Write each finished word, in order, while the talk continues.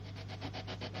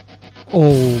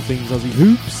All things Aussie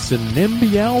hoops and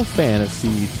NBL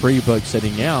fantasy. Three blokes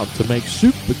setting out to make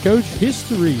Supercoach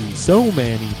history. So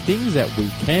many things that we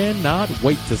cannot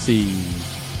wait to see.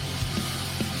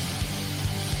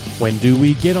 When do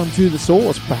we get onto the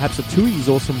sauce? Perhaps a Tui's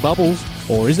or some bubbles?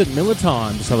 Or is it Miller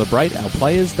time to celebrate our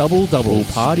players' double-double?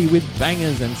 Party with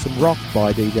bangers and some rock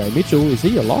by DJ Mitchell. Is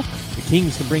he a lock? The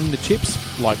Kings can bring the chips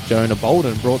like Jonah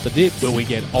Bolden brought the dips. Will we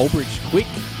get Aldrich quick?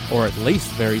 Or at least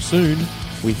very soon?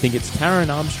 We think it's Taron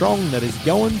Armstrong that is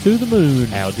going to the moon.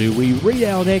 How do we read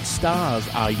our next stars?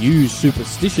 Are you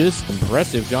superstitious?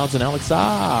 Impressive Johnson Alex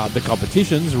R. The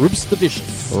competition's ribs the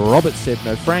vicious. Robert said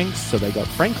no Franks, so they got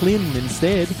Franklin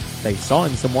instead. They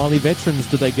signed some wily veterans.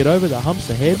 Do they get over the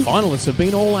humps ahead? The finalists have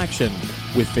been all action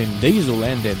with Vin Diesel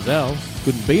and Denzel.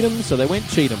 Couldn't beat them, so they went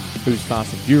Cheatham, who's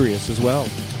fast and furious as well.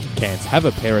 Can't have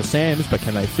a pair of Sams, but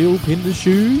can they fill Pinder's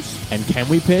shoes? And can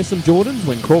we pair some Jordans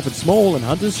when Crawford's small and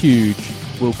Hunter's huge?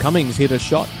 Will Cummings hit a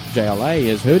shot? JLA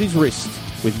has hurt his wrist.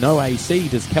 With no AC,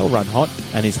 does Kel run hot?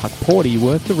 And is Huck Porty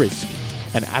worth the risk?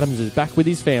 And Adams is back with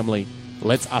his family.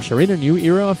 Let's usher in a new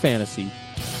era of fantasy.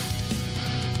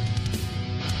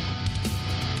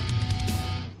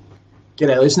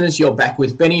 G'day listeners, you're back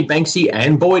with Benny, Banksy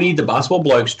and Boydie, the basketball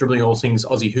blokes, dribbling all things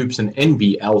Aussie hoops and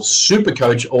NBL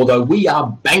Supercoach, although we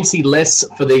are Banksy-less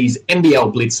for these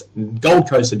NBL Blitz Gold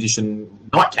Coast edition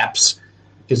nightcaps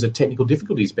because of technical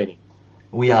difficulties, Benny.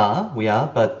 We are,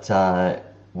 but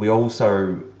we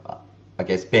also, I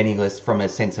guess, Benny-less from a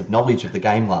sense of knowledge of the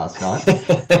game last night.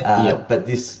 Yep. But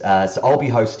this, so I'll be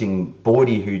hosting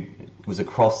Boydie, who was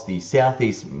across the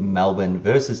Southeast Melbourne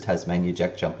versus Tasmania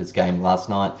Jack Jumpers game last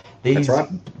night. These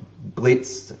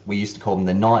Blitz, we used to call them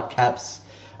the nightcaps,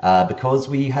 because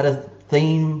we had a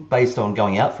theme based on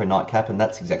going out for a nightcap, and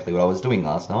that's exactly what I was doing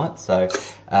last night. So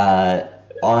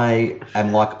I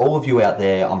am like all of you out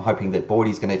there. I'm hoping that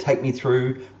Boydie's going to take me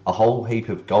through a whole heap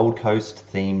of Gold Coast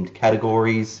themed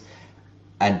categories,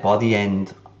 and by the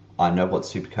end, I know what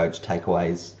Supercoach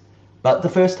takeaways. But the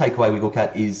first takeaway we look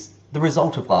at is the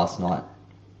result of last night.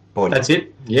 Boydie. That's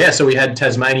it. Yeah, so we had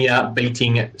Tasmania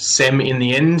beating SEM in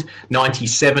the end,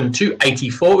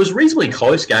 97-84. It was a reasonably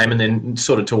close game, and then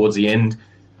sort of towards the end,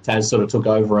 Tas sort of took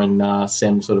over and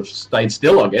SEM sort of stayed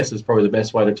still, I guess, is probably the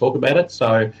best way to talk about it.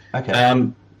 So,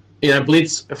 okay.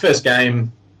 Blitz, first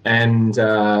game, and,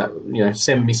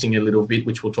 SEM missing a little bit,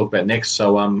 which we'll talk about next.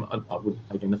 So I wouldn't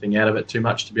take anything out of it too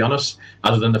much, to be honest,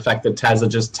 other than the fact that Tas are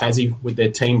just Tassie with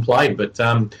their team play. But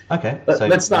okay, so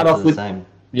let's start off with... Same.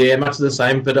 Yeah, much of the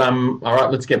same. But all right,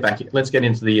 let's get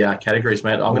into the categories,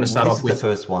 mate. I'm going to start off with the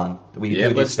first one. We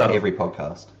do this for every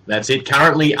podcast. That's it.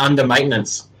 Currently under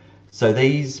maintenance. So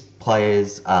these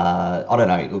players are, I don't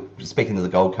know, look, speaking of the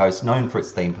Gold Coast, known for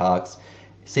its theme parks.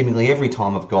 Seemingly every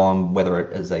time I've gone, whether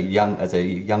as a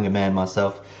younger man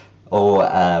myself or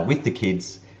with the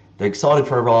kids, they're excited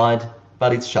for a ride,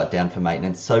 but it's shut down for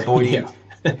maintenance. So, Boydie,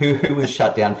 who was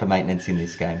shut down for maintenance in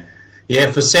this game? Yeah,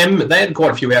 for SEM, they had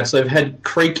quite a few out. So they've had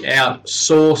Creek out,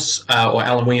 Source or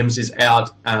Alan Williams is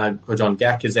out, John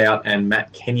Gack is out, and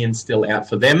Matt Kenyon still out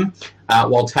for them.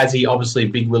 While Tassie, obviously,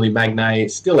 Big Willie Magnay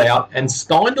still out. And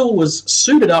Steindl was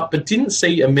suited up but didn't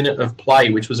see a minute of play,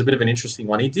 which was a bit of an interesting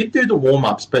one. He did do the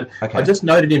warm-ups, but okay. I just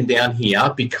noted him down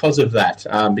here because of that,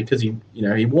 because he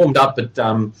warmed up but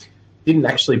didn't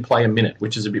actually play a minute,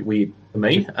 which is a bit weird for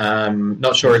me.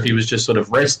 Not sure if he was just sort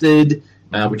of rested,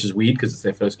 which is weird because it's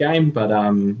their first game, but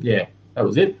that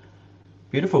was it.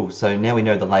 Beautiful. So now we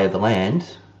know the lay of the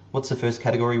land. What's the first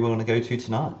category we want to go to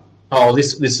tonight? Oh,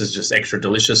 this is just extra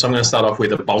delicious. I'm going to start off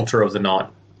with a bolter of the night.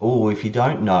 Oh, if you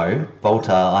don't know,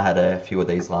 bolter, I had a few of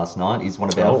these last night,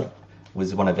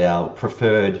 was one of our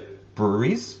preferred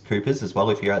breweries, Coopers as well,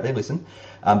 if you're out there, listen.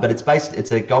 But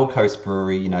it's a Gold Coast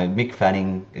brewery. Mick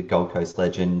Fanning, a Gold Coast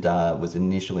legend, was an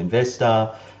initial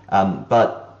investor.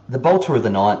 But the bolter of the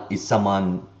night is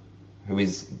someone who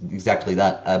is exactly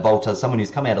that, a bolter, someone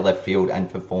who's come out of left field and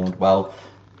performed well.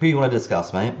 Who do you want to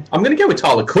discuss, mate? I'm going to go with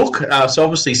Tyler Cook. So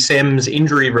obviously SEM's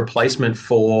injury replacement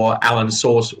for Alan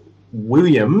Source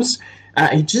Williams.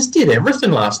 He just did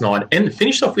everything last night and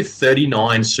finished off with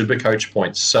 39 Supercoach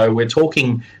points. So we're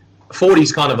talking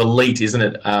 40's kind of elite, isn't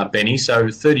it, Benny? So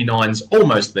 39's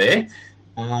almost there.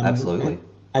 Absolutely.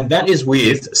 And that is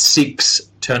with 6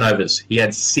 turnovers. He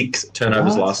had 6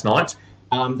 turnovers last night.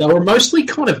 They were mostly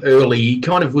kind of early,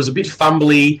 kind of was a bit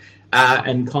fumbly,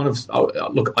 and kind of,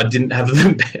 look, I didn't have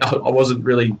them, I wasn't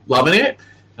really loving it.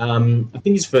 I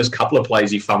think his first couple of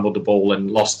plays he fumbled the ball and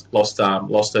lost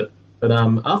it. But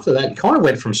after that, he kind of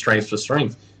went from strength to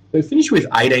strength. So he finished with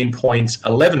 18 points,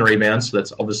 11 rebounds, so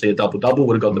that's obviously a double-double,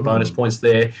 would have got the bonus points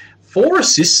there. 4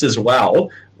 assists as well,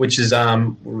 which is,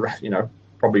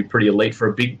 probably pretty elite for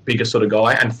a bigger sort of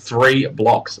guy, and 3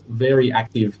 blocks, very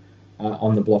active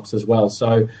on the blocks as well.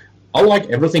 So I like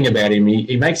everything about him.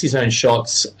 He makes his own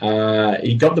shots.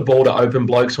 He got the ball to open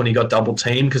blokes when he got double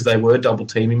teamed, because they were double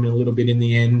teaming him a little bit in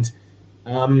the end.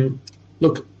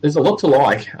 Look, there's a lot to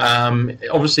like.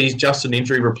 Obviously, he's just an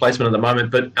injury replacement at the moment,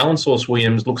 but Alan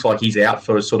Sauce-Williams looks like he's out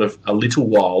for sort of a little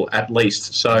while at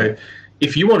least. So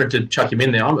if you wanted to chuck him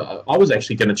in there, I was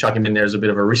actually going to chuck him in there as a bit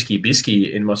of a risky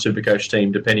bisky in my Supercoach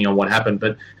team, depending on what happened.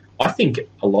 But I think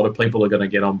a lot of people are going to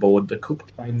get on board the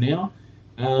Cook train now.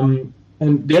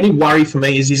 And the only worry for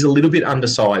me is he's a little bit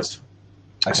undersized.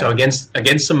 Okay. So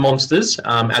against some monsters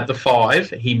at the 5,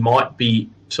 he might be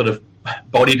sort of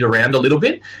bodied around a little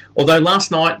bit. Although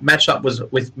last night matchup was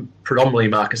with predominantly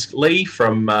Marcus Lee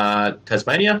from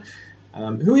Tasmania,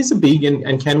 who is a big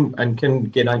and can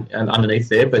get underneath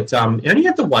there, but he only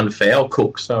had the 1 foul,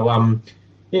 Cook. So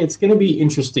yeah, it's going to be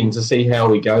interesting to see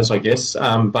how he goes, I guess.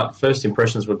 But first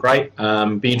impressions were great.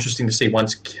 Be interesting to see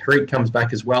once Creek comes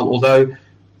back as well. Although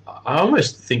I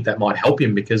almost think that might help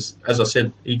him because, as I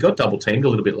said, he got double teamed a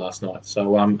little bit last night.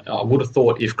 So I would have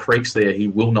thought if Creek's there, he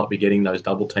will not be getting those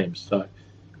double teams. So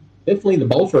definitely the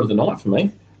bolter of the night for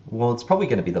me. Well, it's probably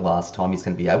going to be the last time he's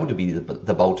going to be able to be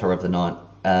the bolter of the night,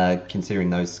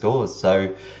 considering those scores.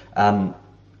 So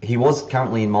he was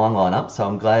currently in my lineup, so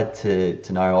I'm glad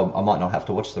to know I might not have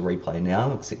to watch the replay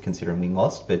now, considering we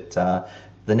lost. But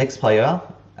the next player,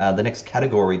 the next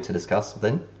category to discuss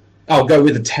then. I'll go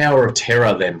with the Tower of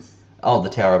Terror then. Oh, the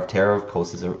Tower of Terror, of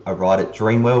course, is a ride at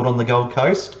Dreamworld on the Gold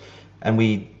Coast. And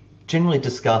we generally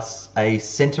discuss a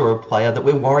centre or player that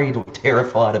we're worried or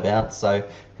terrified about. So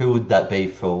who would that be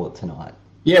for tonight?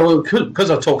 Yeah, well,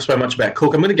 because I talked so much about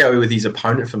Cook, I'm going to go with his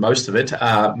opponent for most of it,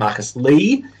 Marcus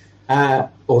Lee.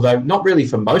 Although not really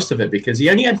for most of it, because he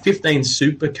only had 15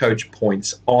 Supercoach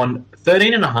points on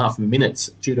 13.5 minutes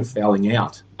due to fouling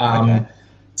out. Okay.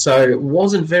 So it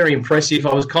wasn't very impressive.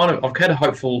 I was quite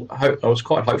hopeful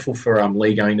for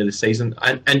Lee going into the season.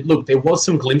 And look, there was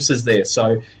some glimpses there.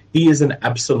 So he is an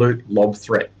absolute lob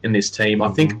threat in this team. I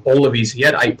think he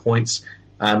had 8 points,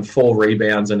 4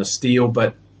 rebounds and a steal,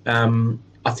 but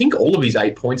I think all of his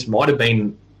 8 points might have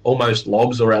been almost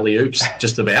lobs or alley-oops,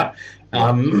 just about.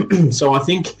 So I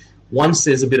think once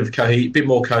there's a bit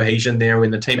more cohesion there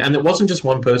in the team, and it wasn't just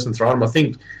one person throwing them. I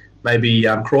think maybe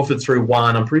Crawford threw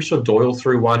 1. I'm pretty sure Doyle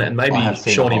threw 1, and maybe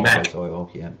Shawnee Mack. Doyle,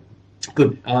 yeah.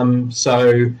 Good.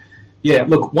 So, yeah,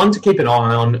 look, one to keep an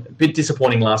eye on. A bit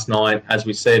disappointing last night, as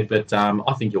we said, but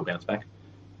I think he'll bounce back.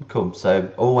 Cool. So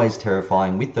always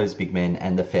terrifying with those big men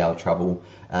and the foul trouble.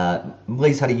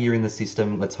 Lee's had a year in the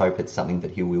system. Let's hope it's something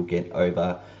that he will get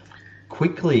over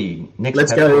quickly.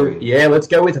 Let's go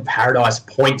with a Paradise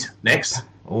Point next.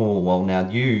 Oh, well, now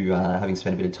you, having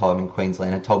spent a bit of time in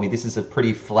Queensland, have told me this is a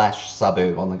pretty flash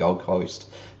suburb on the Gold Coast,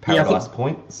 Paradise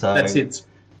Point. So that's it.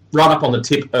 Right up on the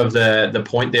tip of the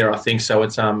point there, I think. So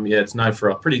it's it's known for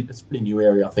it's a pretty new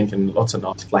area, I think, and lots of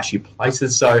nice flashy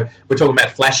places. So we're talking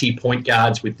about flashy point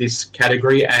guards with this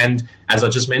category, and as I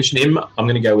just mentioned him, I'm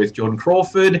going to go with Jordan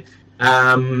Crawford.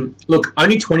 Look,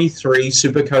 only 23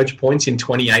 Supercoach points in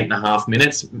 28.5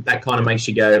 minutes. That kind of makes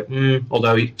you go,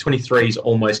 although 23 is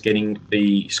almost getting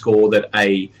the score that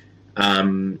a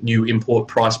new import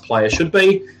price player should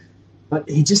be. But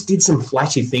he just did some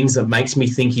flashy things that makes me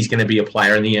think he's going to be a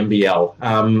player in the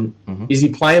NBL. Is he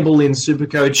playable in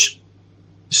Supercoach?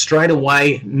 Straight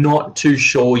away, not too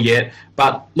sure yet.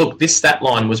 But look, this stat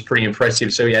line was pretty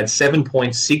impressive. So he had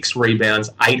 7.6 rebounds,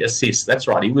 8 assists. That's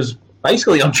right. He was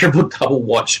basically on triple-double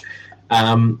watch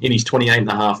in his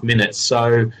 28.5 minutes.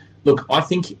 So, look, I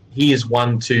think he is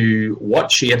one to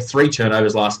watch. He had 3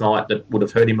 turnovers last night that would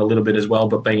have hurt him a little bit as well,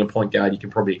 but being a point guard, you can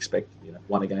probably expect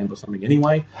 1 a game or something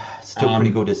anyway. Still pretty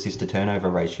good assist-to-turnover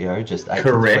ratio, just 8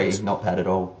 correct. to 3, not bad at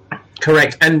all.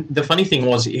 Correct. And the funny thing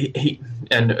was, he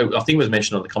and I think it was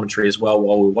mentioned on the commentary as well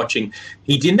while we were watching,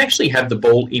 he didn't actually have the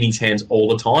ball in his hands all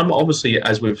the time. Obviously,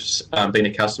 as we've been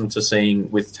accustomed to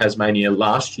seeing with Tasmania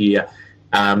last year,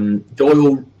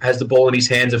 Doyle has the ball in his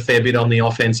hands a fair bit on the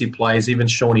offensive plays. Even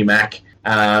Shawnee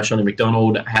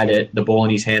McDonald had the ball in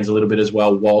his hands a little bit as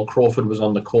well while Crawford was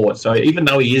on the court. So even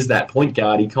though he is that point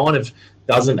guard, he kind of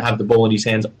doesn't have the ball in his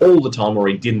hands all the time, or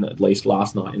he didn't at least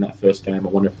last night in that first game. I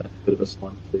wonder if that's a bit of a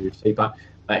sign to see. But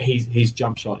his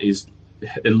jump shot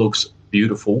looks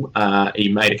beautiful. He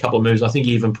made a couple of moves. I think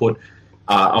he even put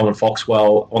Owen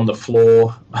Foxwell on the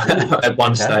floor at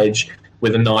one stage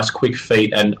with a nice quick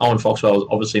feet. And Owen Foxwell is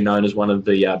obviously known as one of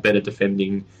the better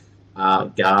defending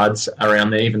guards around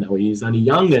there, even though he is only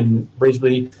young and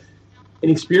reasonably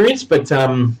inexperienced. But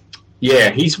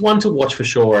Yeah, he's one to watch for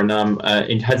sure, and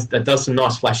it does some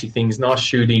nice flashy things, nice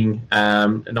shooting,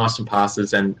 nice some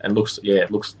passes, and looks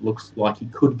like he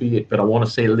could be it, but I want to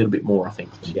see a little bit more, I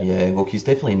think. Yeah, look, he's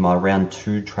definitely in my round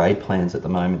 2 trade plans at the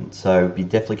moment, so be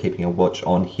definitely keeping a watch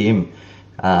on him.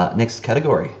 Next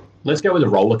category. Let's go with a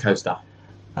roller coaster.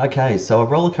 Okay, so a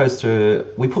roller coaster,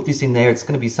 we put this in there. It's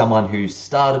going to be someone who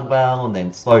started well and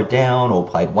then slowed down, or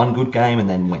played one good game and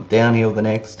then went downhill the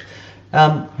next. Who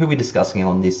are we discussing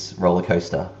on this roller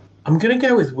coaster? I'm going to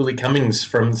go with Willie Cummings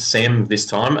from SEM this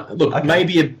time. Look, okay.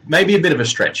 maybe a bit of a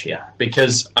stretch here,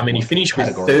 because he finished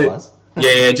with third.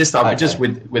 Yeah, just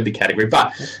with the category.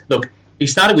 But look, he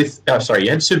started with he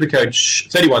had 31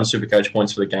 Supercoach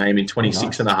points for the game in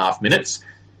 26.5 minutes.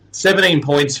 17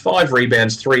 points, 5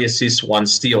 rebounds, 3 assists, 1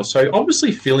 steal. So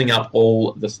obviously filling up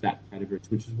all the stat categories,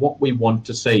 which is what we want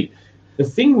to see. The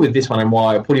thing with this one, and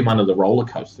why I put him under the roller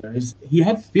coaster, is he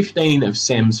had 15 of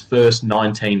SEM's first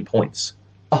 19 points.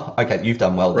 Oh, okay, you've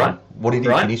done well, right? Then. What did he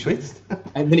finish with?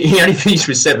 And then he only finished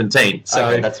with 17. So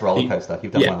okay, that's roller coaster.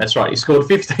 You've done well. That's right. He scored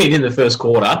 15 in the first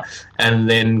quarter, and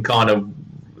then kind of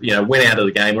went out of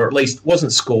the game, or at least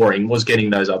wasn't scoring, was getting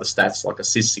those other stats like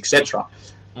assists, etc.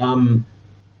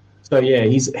 So yeah,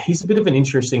 he's a bit of an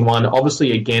interesting one.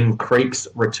 Obviously, again, Creek's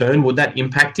return, would that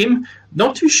impact him?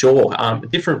 Not too sure.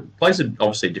 Plays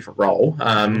obviously a different role.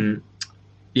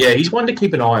 He's one to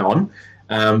keep an eye on.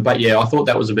 But yeah, I thought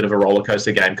that was a bit of a roller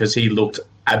coaster game, because he looked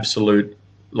absolute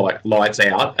lights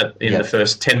out in the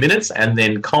first 10 minutes, and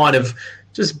then kind of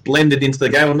just blended into the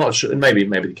game. I'm not sure. Maybe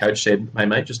the coach said, "Hey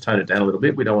mate, just tone it down a little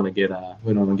bit. We don't want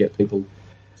to get people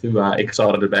too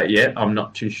excited about it yet." I'm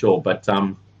not too sure, but.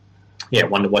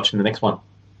 One to watch in the next one.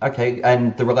 Okay,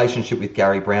 and the relationship with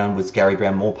Gary Brown, was Gary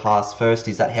Brown more pass first?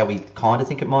 Is that how we kind of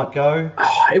think it might go?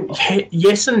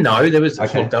 Yes and no. There was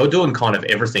look, they were doing kind of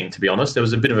everything, to be honest. There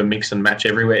was a bit of a mix and match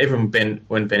everywhere. Even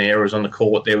when Ben Air was on the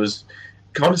court, there was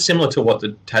kind of similar to what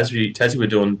the Tassie were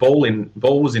doing.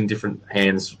 Ball was in different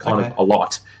hands of a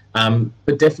lot.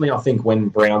 But definitely I think when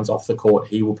Brown's off the court,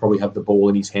 he will probably have the ball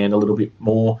in his hand a little bit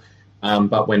more.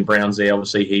 But when Brown's there,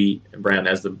 obviously Brown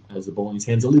has the ball in his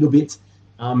hands a little bit.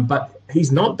 But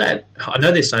he's not that. I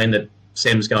know they're saying that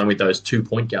Sam's going with those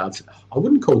 2-point guards. I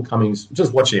wouldn't call Cummings,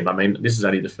 just watching him. This is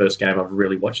only the first game I've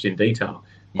really watched in detail.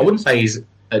 Yeah. I wouldn't say he's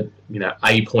a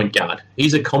point guard.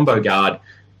 He's a combo guard.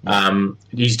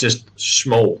 He's just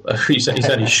small. he's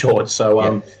only short.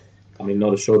 So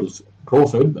not as short as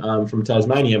Crawford from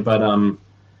Tasmania, but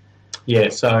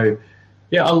So.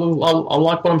 Yeah, I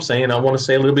like what I'm seeing. I want to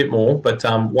see a little bit more, but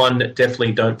one,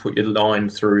 definitely don't put your line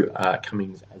through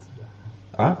Cummings as well.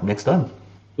 All right, next on.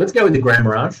 Let's go with the Grand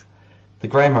Mirage. The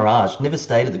Grand Mirage. Never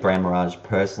stayed at the Grand Mirage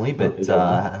personally, but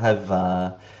have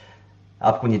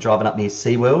up when you're driving up near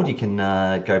SeaWorld, you can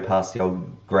go past the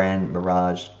old Grand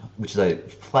Mirage, which is a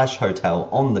flash hotel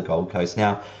on the Gold Coast.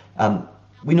 Now,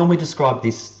 we normally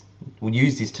we'll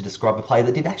use this to describe a player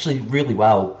that did actually really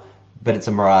well, but it's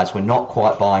a mirage. We're not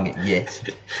quite buying it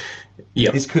yet.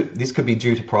 Yep. This could be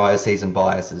due to prior season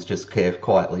biases, just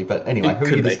quietly. But anyway, who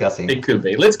are you discussing? It could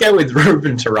be. Let's go with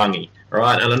Ruben Tarangi. All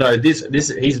right, and I know this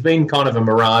he's been kind of a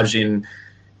mirage in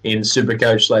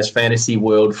Supercoach / fantasy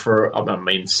world for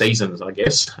seasons, I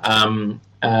guess.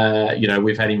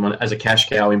 We've had him as a cash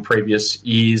cow in previous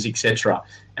years, etc.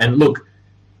 And look,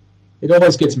 it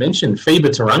always gets mentioned, FIBA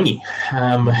Tarangi.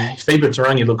 FIBA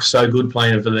Tarangi looks so good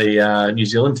playing for the New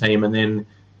Zealand team, and then,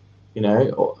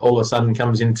 all of a sudden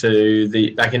comes back into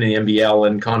the NBL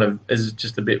and kind of is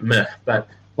just a bit meh. But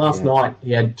last night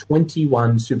he had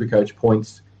 21 Supercoach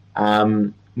points.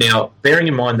 Now, bearing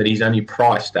in mind that he's only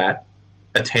priced at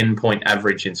a 10-point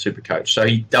average in Supercoach, so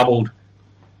he doubled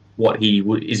what he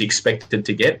is expected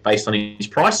to get based on his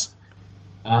price.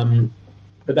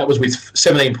 But that was with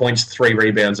 17 points, 3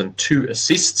 rebounds, and 2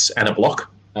 assists and a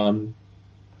block.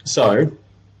 So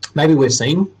maybe we're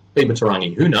seeing FIBA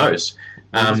Tarangi. Who knows?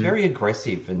 He's very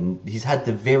aggressive, and he's had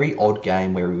the very odd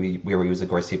game where he was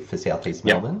aggressive for Southeast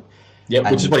Melbourne. Yeah,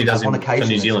 which is what he does for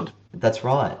New Zealand. That's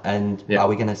right. And are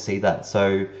we going to see that?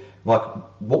 So,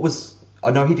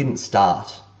 I know he didn't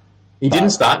start. He didn't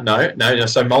start, no.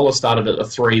 So Moller started at the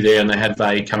 3 there, and they had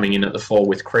Vay coming in at the 4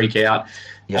 with Creek out.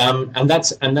 Yeah. And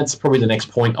that's probably the next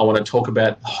point I want to talk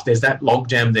about. There's that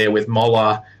logjam there with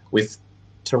Moller, with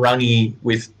Tarangi,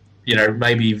 with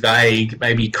maybe Vague,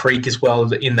 maybe Creek as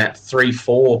well in that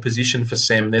 3-4 position for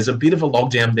SEM. There's a bit of a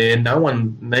logjam there.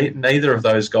 Neither of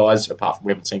those guys, apart from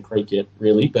we haven't seen Creek yet,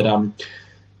 really, but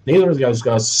neither of those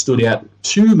guys stood out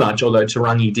too much. Although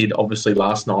Tarangi did obviously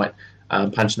last night,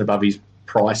 punching above his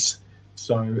price.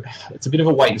 So it's a bit of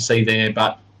a wait and see there,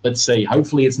 but. Let's see.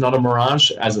 Hopefully it's not a mirage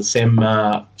as a SEM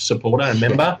supporter and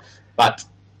member, but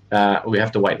we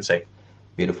have to wait and see.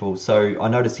 Beautiful. So I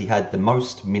noticed he had the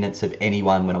most minutes of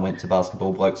anyone when I went to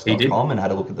basketballblokes.com and had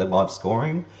a look at the live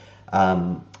scoring.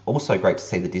 Also great to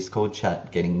see the Discord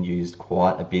chat getting used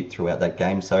quite a bit throughout that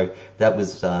game. So that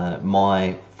was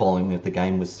my following of the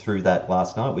game was through that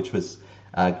last night, which was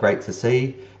great to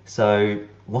see. So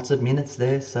lots of minutes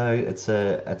there. So it's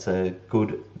a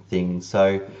good thing.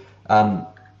 So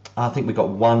I think we've got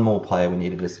one more player we need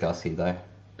to discuss here, though.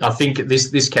 I think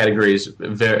this category is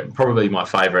probably my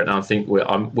favourite, and I think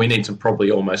we need to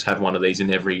probably almost have one of these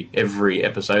in every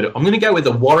episode. I'm going to go with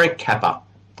a Warwick Kappa.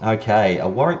 Okay, a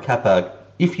Warwick Kappa,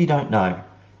 if you don't know,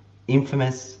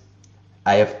 infamous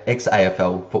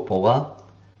ex-AFL footballer.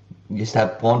 Used to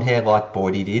have blonde hair like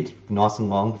Boydie did, nice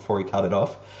and long before he cut it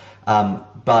off.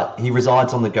 But he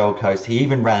resides on the Gold Coast. He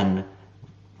even ran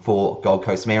for Gold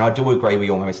Coast. Man, I do agree we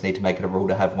almost need to make it a rule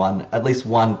to have at least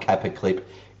one Kappa clip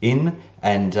in,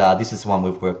 and this is the one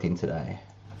we've worked in today.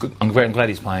 Good. I'm glad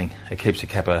he's playing. It keeps the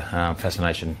Kappa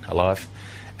fascination alive,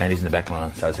 and he's in the back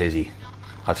line, so it's easy.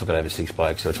 I took it over 6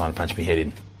 blokes who were trying to punch me head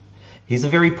in. He's a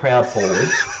very proud forward,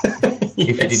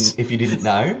 Yes. if you didn't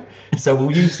know. So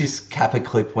we'll use this Kappa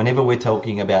clip whenever we're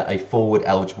talking about a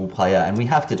forward-eligible player, and we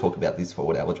have to talk about this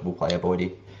forward-eligible player,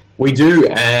 Boydie. We do.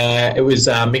 It was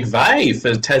McVeigh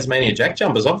for Tasmania Jack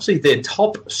Jumpers. Obviously, their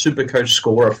top Supercoach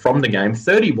scorer from the game,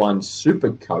 31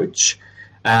 Supercoach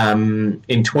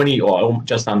in 20 or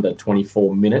just under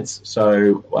 24 minutes.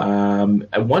 So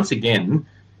once again,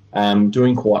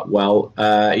 doing quite well.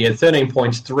 He had 13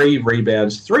 points, 3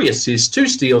 rebounds, 3 assists, 2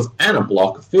 steals, and a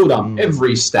block. Filled up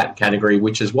every stat category,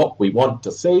 which is what we want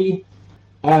to see.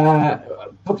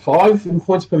 Top 5 in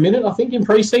points per minute, I think, in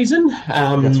pre-season.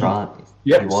 That's right.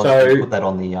 Yep. So we put that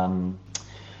on the.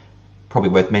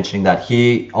 Probably worth mentioning that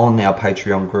here on our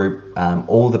Patreon group,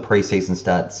 all the pre-season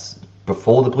stats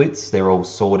before the Blitz, they're all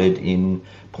sorted in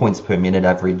points per minute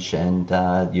average and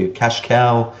your cash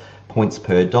cow points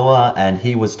per dollar, and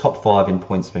he was top 5 in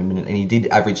points per minute, and he did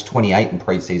average 28 in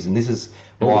pre-season. This is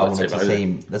why I wanted to see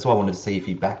him. That's why I wanted to see if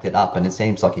he backed it up, and it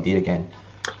seems like he did again.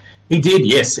 He did,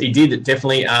 yes, he did,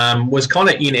 definitely. Was kind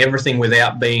of in everything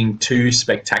without being too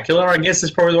spectacular, I guess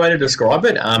is probably the way to describe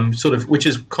it. Which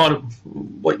is kind of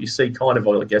what you see kind of,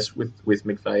 I guess, with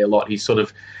McVeigh a lot. He's sort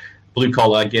of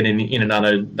blue-collar, getting in and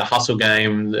under the hustle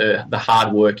game, the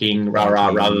hard-working,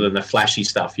 rather than the flashy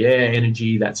stuff. Yeah,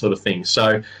 energy, that sort of thing.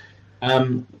 So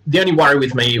the only worry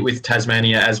with me with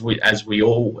Tasmania, as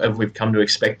we've come to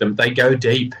expect them, they go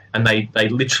deep and they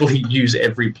literally use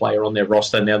every player on their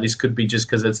roster. Now this could be just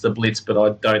because it's the Blitz, but I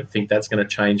don't think that's going to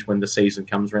change when the season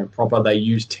comes around proper. They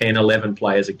use 10, 11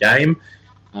 players a game,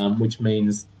 which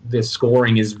means their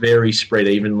scoring is very spread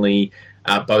evenly,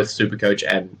 both Supercoach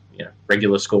and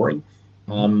regular scoring.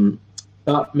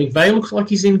 But McVeigh looks like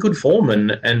he's in good form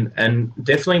and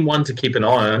definitely one to keep an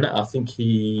eye on. I think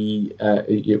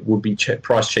it would be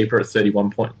priced cheaper at 31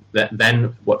 points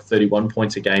than what 31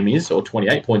 points a game is, or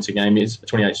 28 points a game is.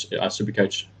 28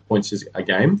 Supercoach points is a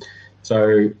game.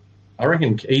 So I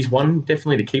reckon he's one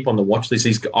definitely to keep on the watch list.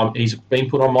 He's been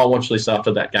put on my watch list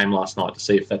after that game last night to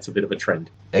see if that's a bit of a trend.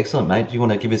 Excellent, mate. Do you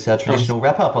want to give us our traditional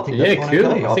wrap up? I think that's cool.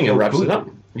 Okay. I think it wraps it up.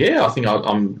 Yeah, I think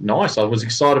I'm nice. I was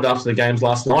excited after the games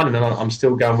last night, and I'm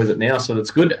still going with it now, so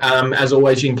that's good. As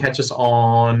always, you can catch us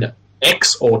on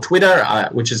X or Twitter,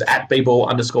 which is at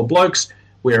 @bball_blokes.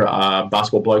 We're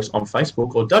Basketball Blokes on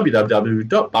Facebook, or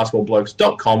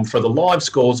www.basketballblokes.com for the live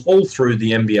scores all through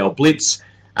the NBL Blitz,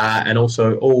 and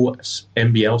also all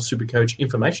NBL Supercoach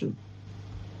information.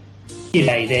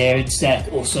 G'day there, it's Zach,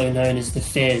 also known as the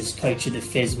Fez, coach of the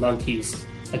Fez Monkeys.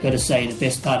 I gotta say, the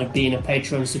best part of being a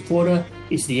Patreon supporter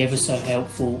is the ever so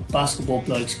helpful Basketball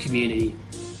Blokes community.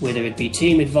 Whether it be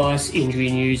team advice, injury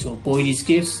news, or Boydie's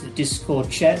gifts, the Discord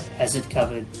chat has it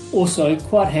covered. Also,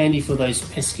 quite handy for those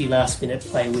pesky last minute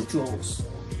play withdrawals.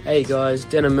 Hey guys,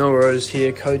 Denham Melrose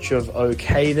here, coach of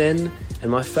OK Then.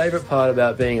 And my favourite part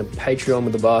about being a Patreon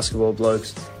with the Basketball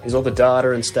Blokes is all the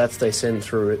data and stats they send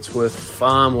through. It's worth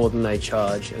far more than they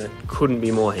charge, and it couldn't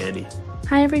be more handy.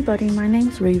 Hi everybody, my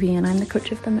name's Ruby and I'm the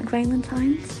coach of the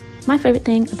McValentines. My favourite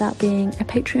thing about being a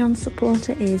Patreon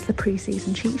supporter is the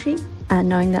pre-season cheat sheet, and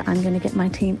knowing that I'm going to get my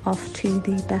team off to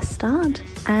the best start,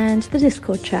 and the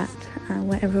Discord chat,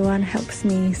 where everyone helps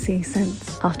me see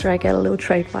sense after I get a little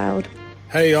trade filed.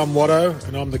 Hey, I'm Watto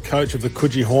and I'm the coach of the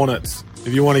Coogee Hornets.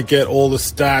 If you want to get all the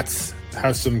stats,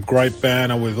 have some great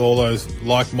banner with all those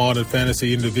like-minded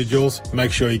fantasy individuals,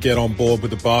 make sure you get on board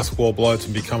with the Basketball Blokes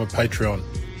and become a Patreon.